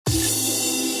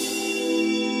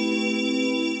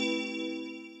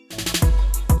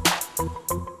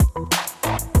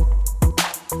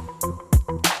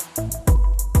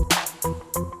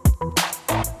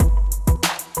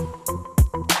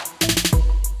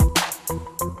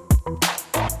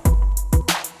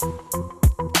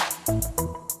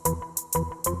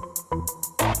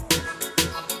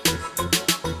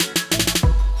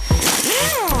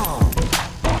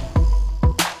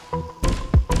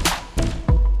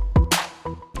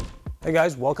Hey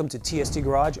guys, welcome to TST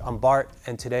Garage. I'm Bart,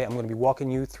 and today I'm going to be walking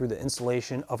you through the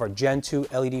installation of our Gen 2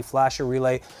 LED flasher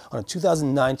relay on a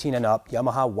 2019 and up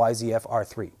Yamaha YZF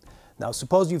R3. Now,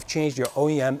 suppose you've changed your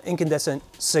OEM incandescent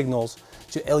signals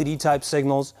to LED type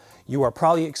signals, you are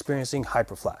probably experiencing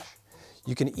hyperflash.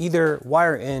 You can either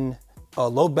wire in a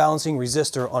load balancing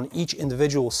resistor on each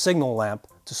individual signal lamp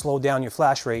to slow down your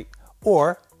flash rate,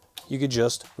 or you could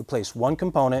just replace one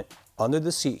component under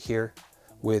the seat here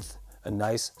with a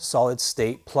nice solid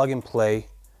state plug and play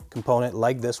component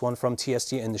like this one from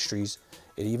TST Industries.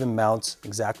 It even mounts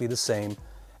exactly the same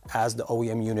as the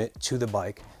OEM unit to the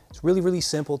bike. It's really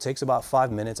simple, it takes about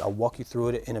 5 minutes. I'll walk you through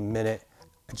it in a minute.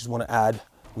 I just want to add,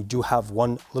 we do have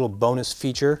one little bonus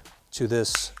feature to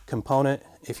this component.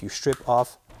 If you strip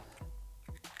off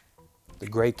the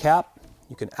gray cap,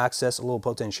 you can access a little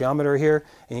potentiometer here,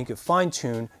 and you can fine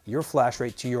tune your flash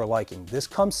rate to your liking. This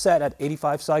comes set at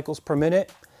 85 cycles per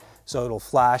minute. So it'll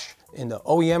flash in the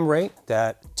OEM rate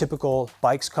that typical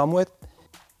bikes come with.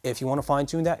 If you want to fine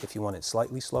tune that, if you want it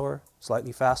slightly slower,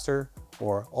 slightly faster,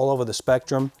 or all over the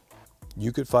spectrum,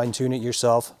 you could fine tune it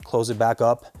yourself, close it back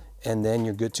up, and then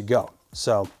you're good to go.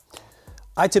 So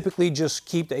I typically just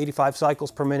keep the 85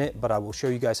 cycles per minute, but I will show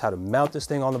you guys how to mount this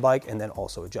thing on the bike and then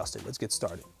also adjust it. Let's get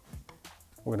started.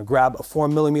 We're going to grab a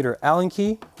 4mm Allen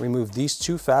key, remove these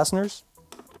two fasteners.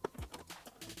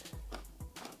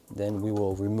 Then we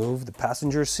will remove the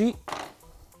passenger seat. At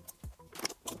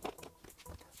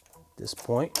this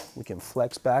point, we can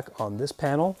flex back on this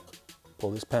panel,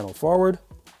 pull this panel forward,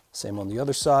 same on the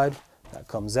other side. That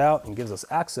comes out and gives us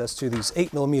access to these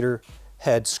 8mm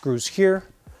head screws here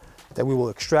that we will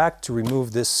extract to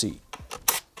remove this seat.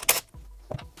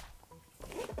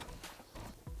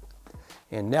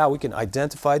 And now we can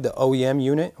identify the OEM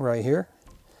unit right here.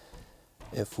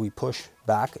 If we push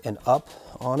back and up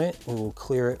on it, we will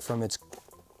clear it from its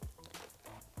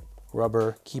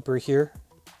rubber keeper here.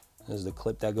 This is the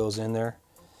clip that goes in there.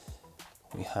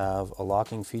 We have a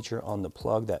locking feature on the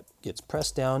plug that gets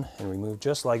pressed down and removed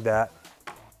just like that.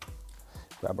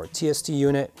 Grab our TST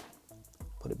unit,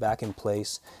 put it back in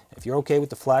place. If you're okay with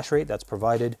the flash rate that's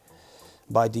provided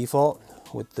by default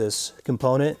with this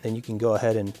component, then you can go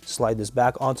ahead and slide this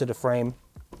back onto the frame.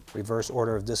 Reverse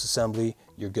order of disassembly,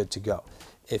 you're good to go.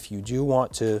 If you do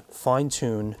want to fine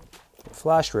tune your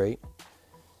flash rate,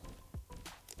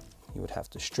 you would have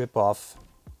to strip off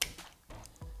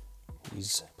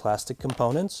these plastic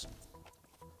components,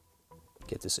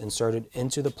 get this inserted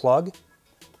into the plug,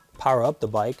 power up the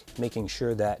bike, making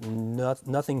sure that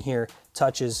nothing here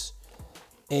touches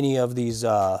any of these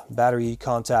battery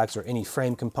contacts or any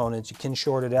frame components. You can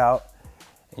short it out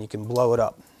and you can blow it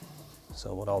up.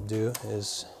 So what I'll do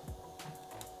is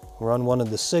run one of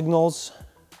the signals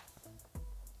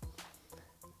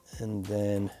and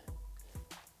then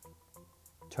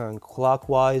turn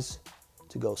clockwise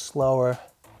to go slower.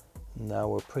 Now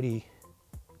we're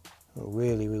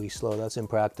really slow. That's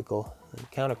impractical.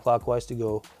 And counterclockwise to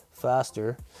go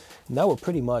faster. Now we're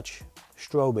pretty much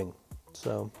strobing.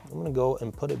 So I'm gonna go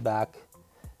and put it back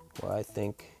where I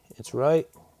think it's right.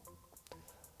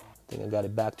 I think I got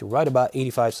it back to right about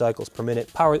 85 cycles per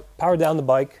minute. Power down the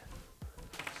bike,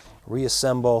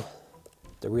 reassemble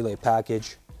the relay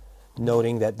package,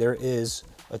 noting that there is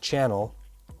a channel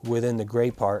within the gray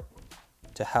part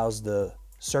to house the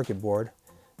circuit board,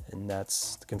 and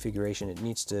that's the configuration it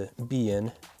needs to be in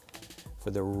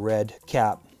for the red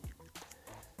cap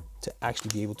to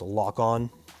actually be able to lock on.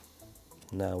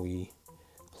 Now we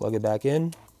plug it back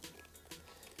in,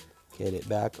 get it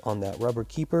back on that rubber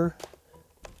keeper,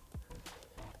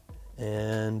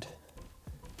 and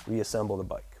reassemble the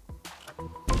bike.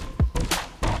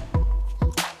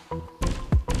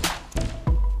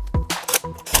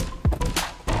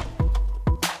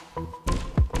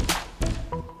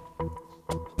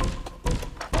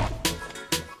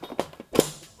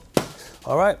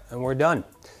 All right, and we're done.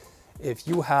 If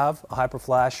you have a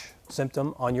hyperflash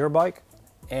symptom on your bike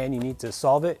and you need to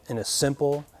solve it in a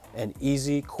simple and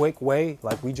easy, quick way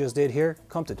like we just did here,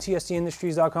 come to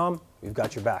tstindustries.com. We've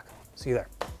got your back. See you there.